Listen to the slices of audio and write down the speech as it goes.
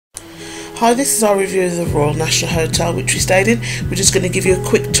Hi, this is our review of the Royal National Hotel which we stayed in. We're just going to give you a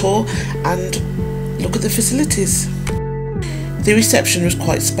quick tour and look at the facilities. The reception was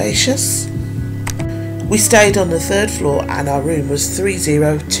quite spacious. We stayed on the 3rd floor and our room was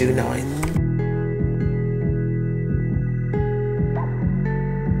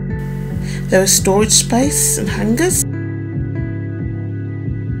 3029. There was storage space and hangers,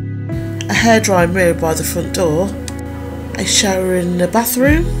 a hairdrying mirror by the front door, a shower in the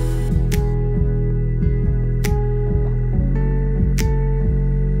bathroom,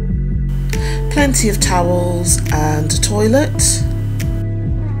 plenty of towels and a toilet.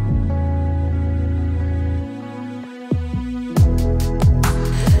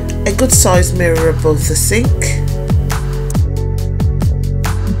 A good sized mirror above the sink.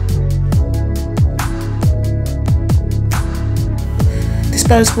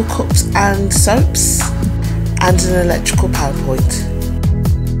 Disposable cups and soaps, and an electrical power point.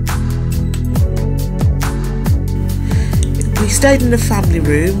 We stayed in a family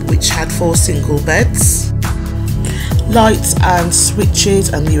room which had 4 single beds, lights and switches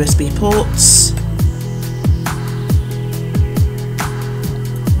and USB ports,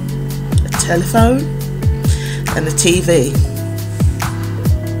 a telephone and a TV.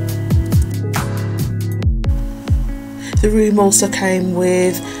 The room also came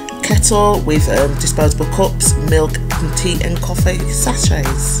with a kettle with disposable cups, milk and tea and coffee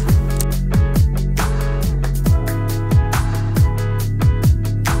sachets.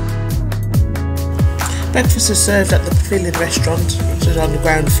 Breakfast was served at the Pavilion restaurant, which was on the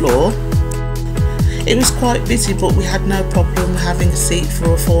ground floor. It was quite busy, but we had no problem having a seat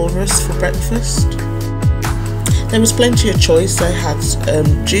for 4 of us for breakfast. There was plenty of choice. They had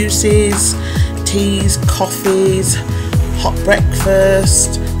juices, teas, coffees, hot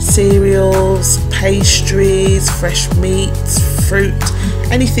breakfast, cereals, pastries, fresh meats, fruit,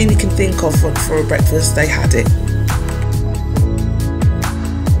 anything you can think of for a breakfast, they had it.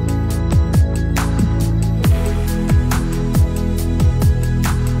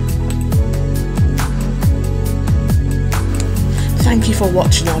 Thank you for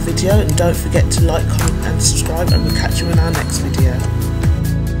watching our video, and don't forget to like, comment and subscribe, and we'll catch you in our next video.